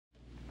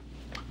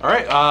All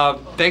right.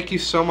 Thank you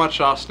so much,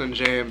 Austin and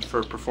James,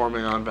 for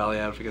performing on Valley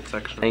Advocate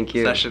Thank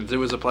you. Sessions. It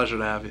was a pleasure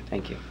to have you.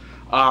 Thank you.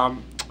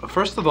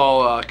 First of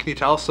all, can you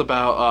tell us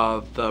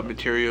about the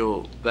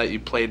material that you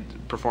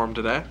performed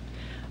today?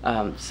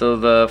 So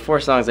the 4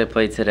 songs I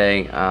played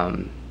today,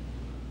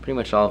 pretty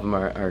much all of them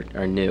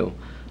are new.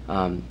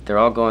 They're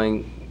all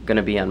going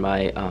to be on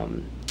my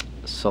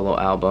solo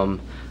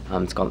album.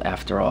 It's called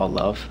After All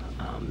Love.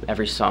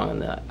 Every song on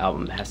the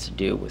album has to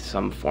do with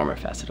some form or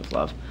facet of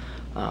love.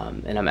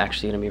 And I'm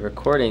actually going to be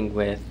recording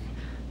with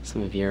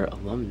some of your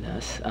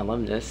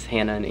alumnus,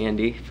 Hannah and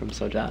Andy from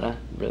Sojata.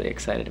 Really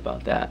excited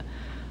about that.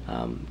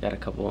 Got a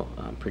couple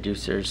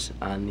producers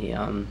on the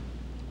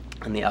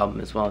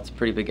album as well. It's a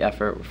pretty big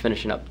effort. We're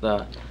finishing up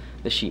the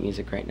sheet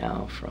music right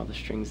now for all the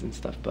strings and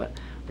stuff, but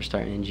we're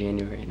starting in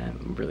January, and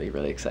I'm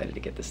really excited to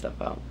get this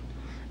stuff out.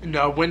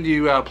 Now, when do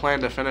you plan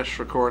to finish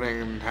recording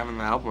and having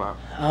the album out?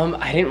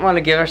 I didn't want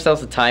to give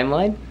ourselves a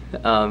timeline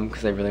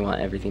because I really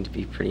want everything to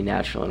be pretty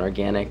natural and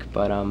organic,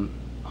 but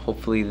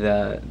hopefully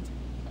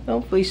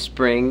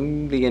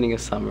spring, beginning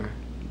of summer.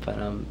 But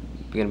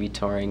we're going to be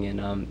touring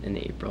in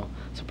April,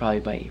 so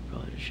probably by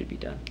April it should be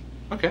done.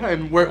 Okay,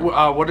 and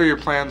what are your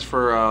plans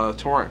for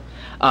touring?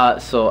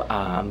 So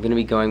I'm going to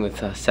be going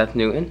with Seth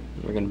Newton.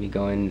 We're going to be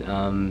going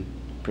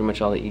pretty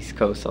much all the East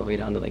Coast, all the way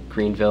down to like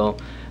Greenville.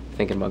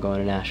 Thinking about going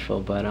to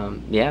Nashville, but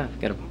yeah,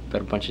 got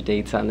a bunch of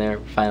dates on there,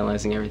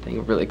 finalizing everything.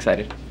 We're really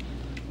excited.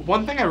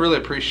 One thing I really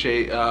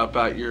appreciate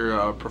about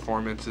your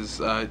performance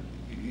is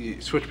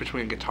you switch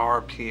between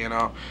guitar,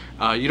 piano.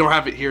 You don't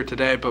have it here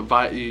today,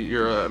 but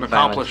you're an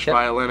accomplished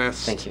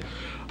violinist. Thank you.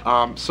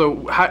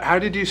 So how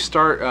did you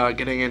start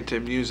getting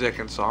into music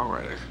and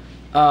songwriting?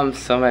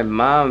 So my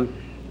mom,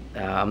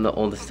 I'm the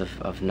oldest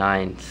of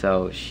 9,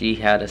 so she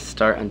had us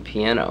start on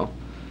piano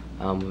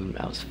when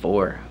I was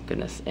 4.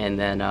 Goodness, and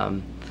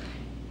then.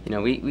 You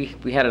know, we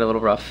had it a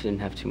little rough, didn't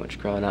have too much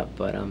growing up,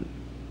 but her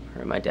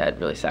and my dad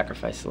really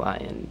sacrificed a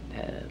lot and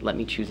let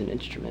me choose an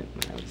instrument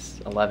when I was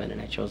 11, and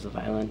I chose the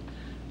violin.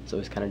 So I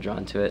was kind of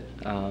drawn to it,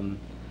 and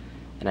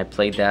I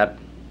played that,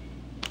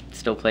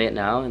 still play it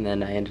now, and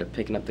then I ended up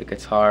picking up the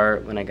guitar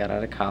when I got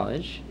out of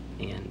college,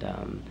 and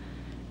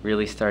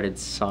really started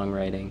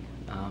songwriting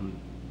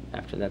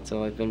after that.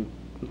 So I've been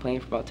playing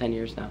for about 10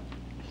 years now.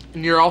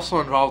 And you're also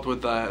involved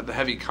with the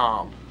heavy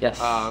comm. Yes.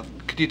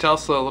 Could you tell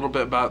us a little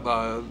bit about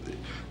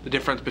the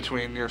difference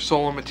between your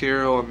solo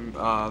material and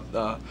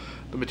the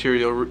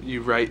material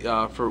you write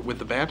with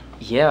the band?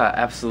 Yeah,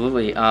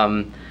 absolutely.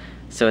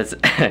 So it's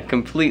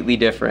completely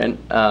different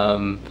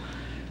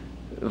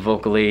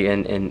vocally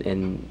and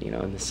you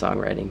know, in the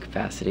songwriting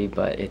capacity,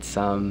 but it's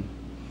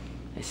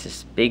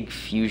this big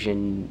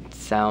fusion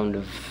sound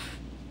of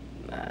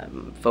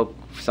folk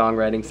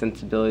songwriting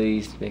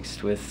sensibilities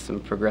mixed with some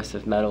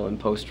progressive metal and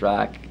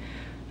post-rock.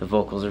 The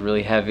vocals are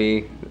really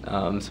heavy,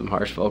 some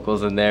harsh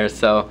vocals in there.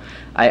 So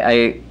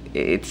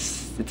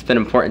it's been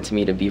important to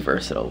me to be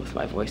versatile with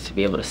my voice, to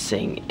be able to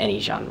sing any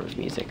genre of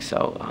music.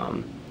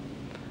 So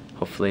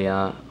hopefully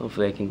I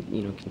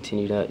can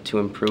continue to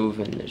improve,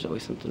 and there's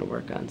always something to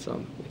work on. So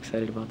I'm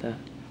excited about that.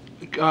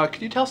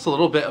 Can you tell us a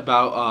little bit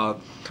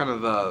about kind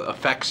of the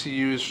effects you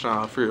use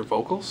for your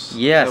vocals?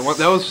 Yes.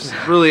 That was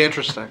really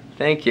interesting.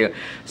 Thank you.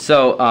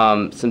 So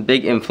some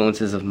big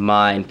influences of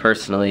mine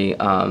personally,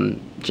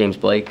 James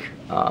Blake,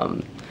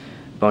 Bon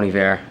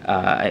Iver.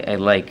 I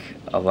like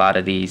a lot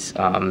of these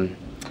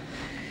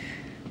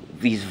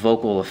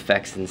vocal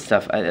effects and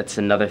stuff. That's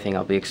another thing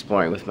I'll be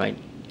exploring with my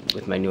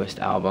newest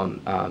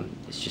album.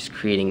 It's just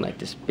creating like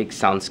this big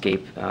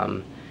soundscape.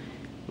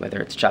 Whether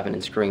it's chopping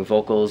and screwing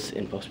vocals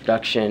in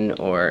post-production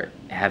or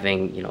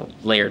having, you know,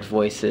 layered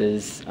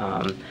voices.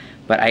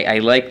 But I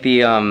like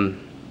the, I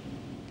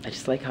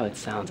just like how it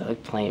sounds. I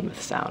like playing with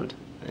sound,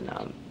 and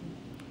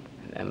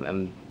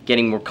I'm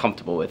getting more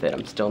comfortable with it.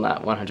 I'm still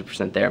not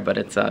 100% there, but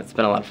it's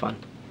been a lot of fun.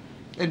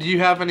 And do you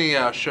have any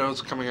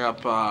shows coming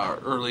up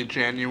early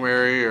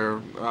January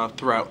or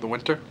throughout the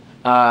winter?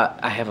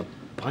 I have a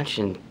bunch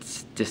in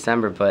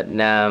December, but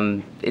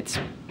I'm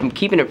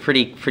keeping it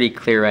pretty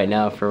clear right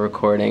now for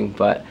recording,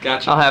 but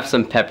Gotcha. I'll have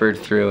some peppered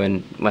through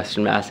in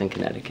Western Mass and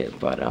Connecticut,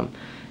 but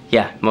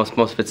yeah, most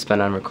of it's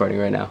spent on recording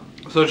right now.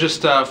 So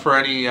just for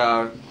any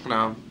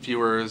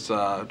viewers,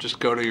 just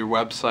go to your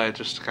website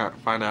just to kind of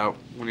find out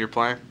when you're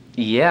playing?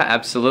 Yeah,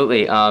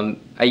 absolutely. I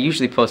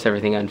usually post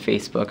everything on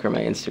Facebook or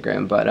my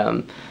Instagram, but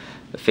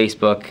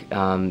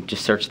Facebook,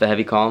 just search The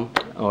Heavy Calm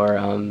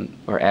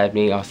or add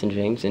me, Austin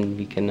James, and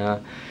we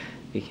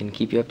can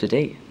keep you up to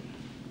date.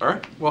 All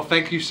right. Well,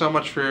 thank you so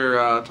much for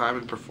your time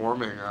and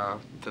performing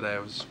today.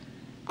 It was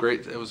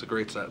great. It was a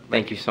great set.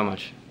 Thank you so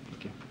much.